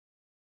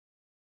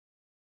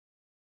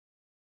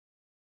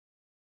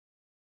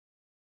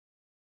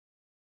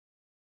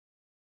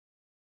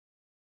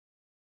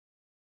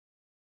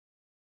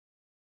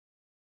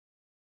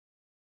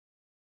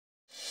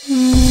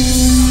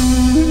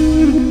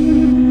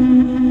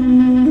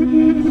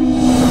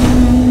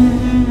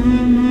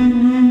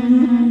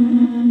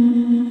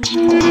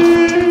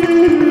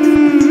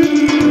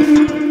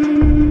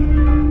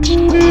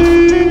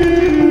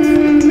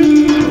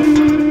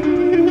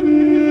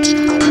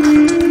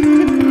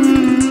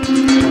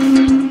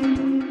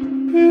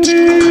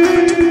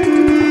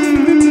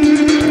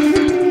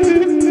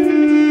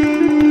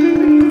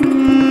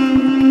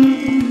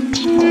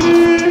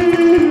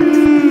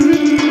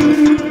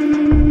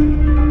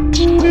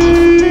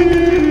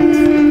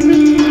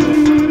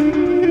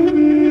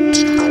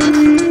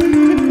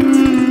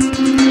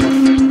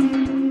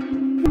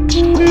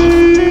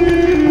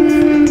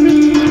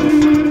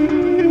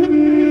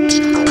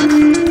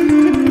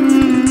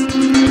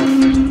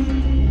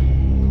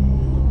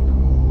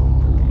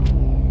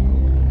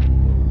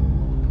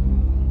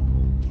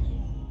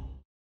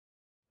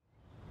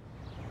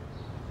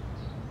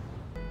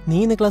നീ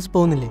ഇന്ന് ക്ലാസ്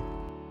പോകുന്നില്ലേ?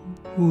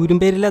 ഊരും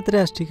പേരില്ലാത്ത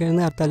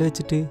രാഷ്ട്രീയക്കാരെന്ന് ഹർത്താൽ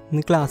വെച്ചിട്ട്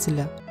ഇന്ന് ക്ലാസ്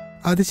ഇല്ല.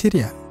 അത്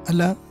ശരിയാ.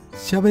 അല്ല,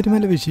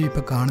 ശബരിമല വിഷയം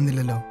ഇപ്പൊ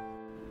കാണുന്നില്ലല്ലോ.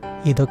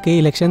 ഇതൊക്കെ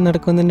ഇലക്ഷൻ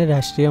നടക്കുന്നതിന്റെ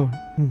രാഷ്ട്രീയമാണ്.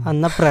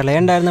 അന്ന്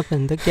പ്രളയം ഉണ്ടായിരുന്നപ്പോ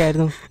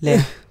എന്തൊക്കെയായിരുന്നു അല്ലേ?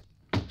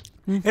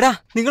 എടാ,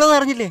 നിങ്ങളൊന്നും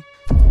അറിഞ്ഞില്ലേ?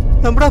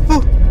 നമ്മുടെ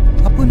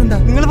അപ്പൂനെന്താ?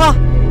 നിങ്ങൾ വാ,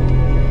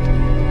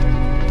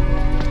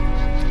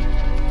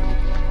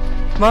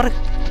 മാറ്.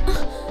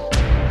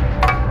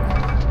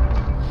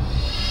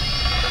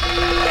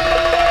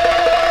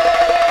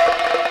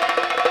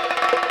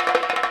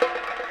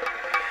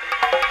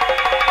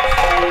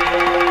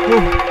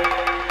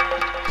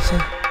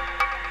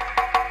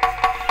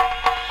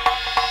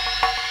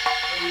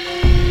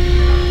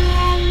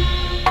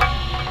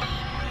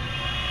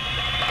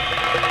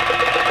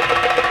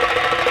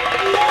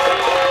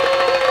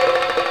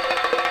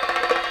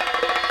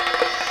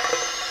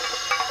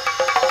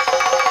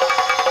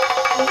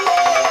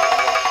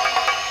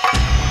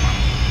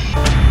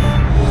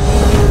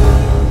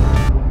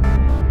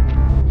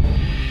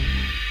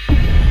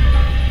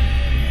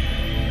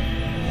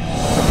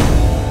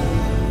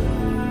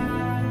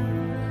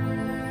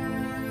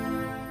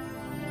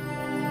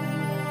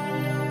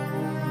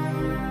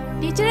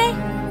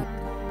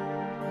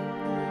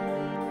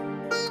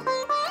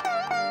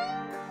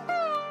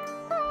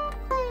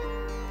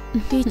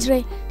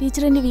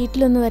 ടീച്ചർ എൻ്റെ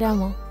വീട്ടിലൊന്ന്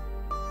വരാമോ?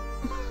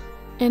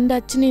 എൻ്റെ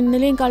അച്ഛൻ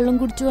ഇന്നലെയും കള്ളം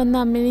കുടിച്ചു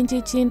വന്ന അമ്മേനെയും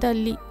ചേച്ചിയെയും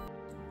തല്ലി.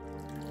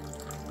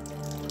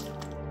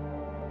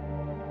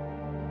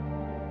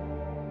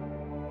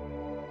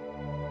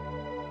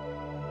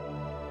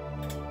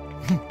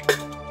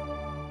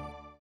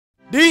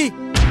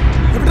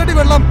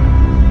 വെള്ളം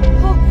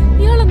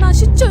ഇയാളെ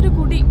നശിച്ചൊരു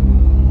കുടി.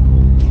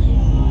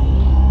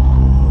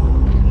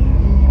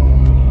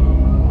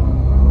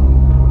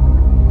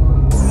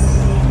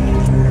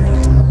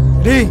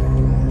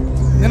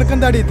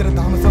 നിനക്കെന്താടി ഇത്ര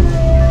താമസം?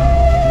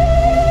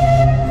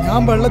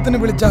 ഞാൻ വെള്ളത്തിന്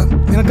വിളിച്ച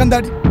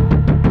നിനക്കെന്താടി?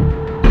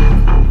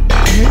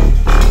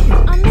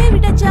 അമ്മയെ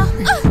വിടച്ചാ,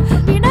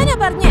 വിടാനാ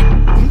പറഞ്ഞേ.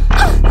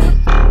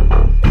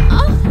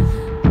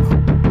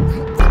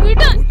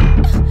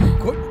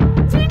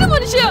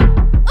 മനുഷ്യ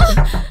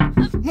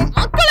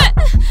മക്കളെ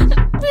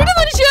വിട,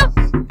 മനുഷ്യ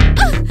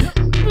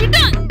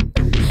വിടാൻ.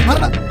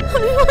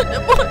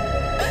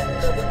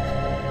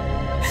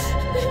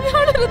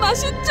 ഇയാളൊരു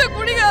നശിച്ച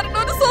കുടി കാരണം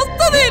ഒരു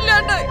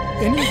സ്വസ്ഥതയില്ലാണ്ടായി.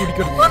 എന്റെ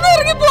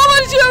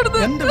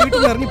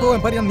വീട്ടിൽ ഇറങ്ങി പോവാൻ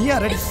പറയാം. നീ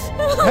ആരടി?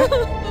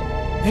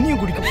 ഇനിയും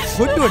കുടിക്കും.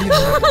 കൊല്ലും,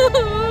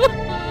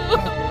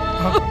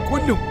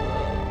 കൊല്ലും.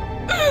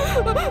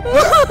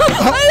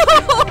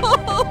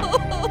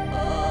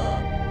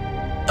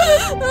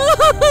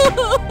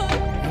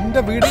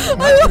 എന്റെ വീട്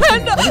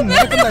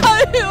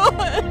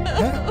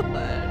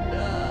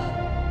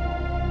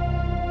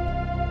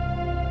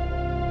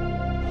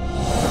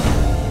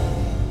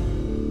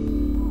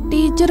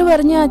ടീച്ചർ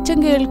പറഞ്ഞ അച്ഛൻ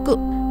കേൾക്കും.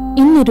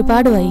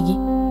 ഇന്നൊരുപാട് വൈകി,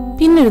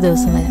 പിന്നൊരു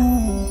ദിവസം വരാം.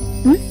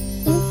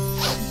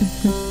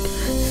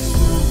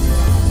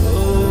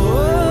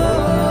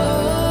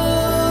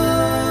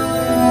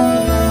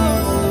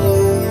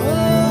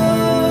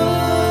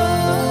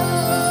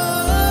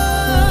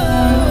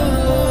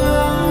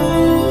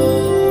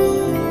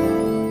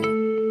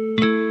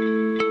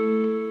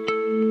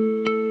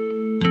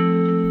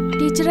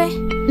 ടീച്ചറെ,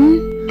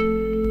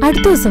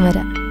 അടുത്ത ദിവസം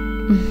വരാം.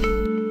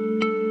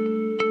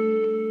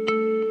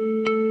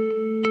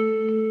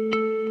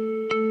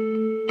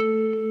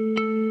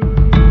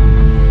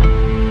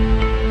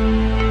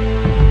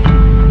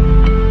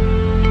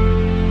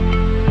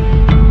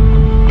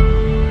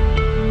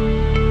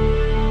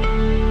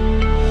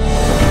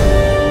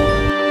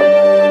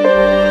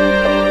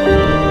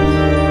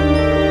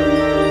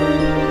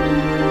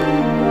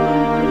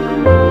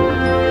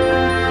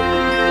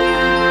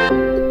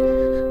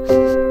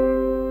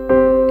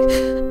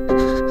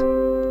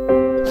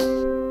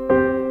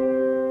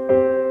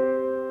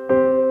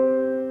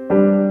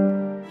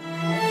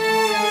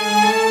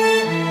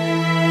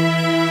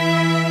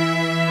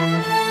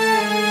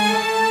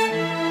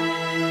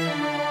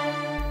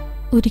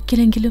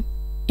 ഒരിക്കലെങ്കിലും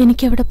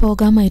എനിക്കവിടെ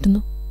പോകാമായിരുന്നു.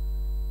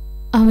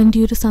 അവൻ്റെ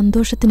ഒരു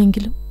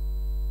സന്തോഷത്തിനെങ്കിലും.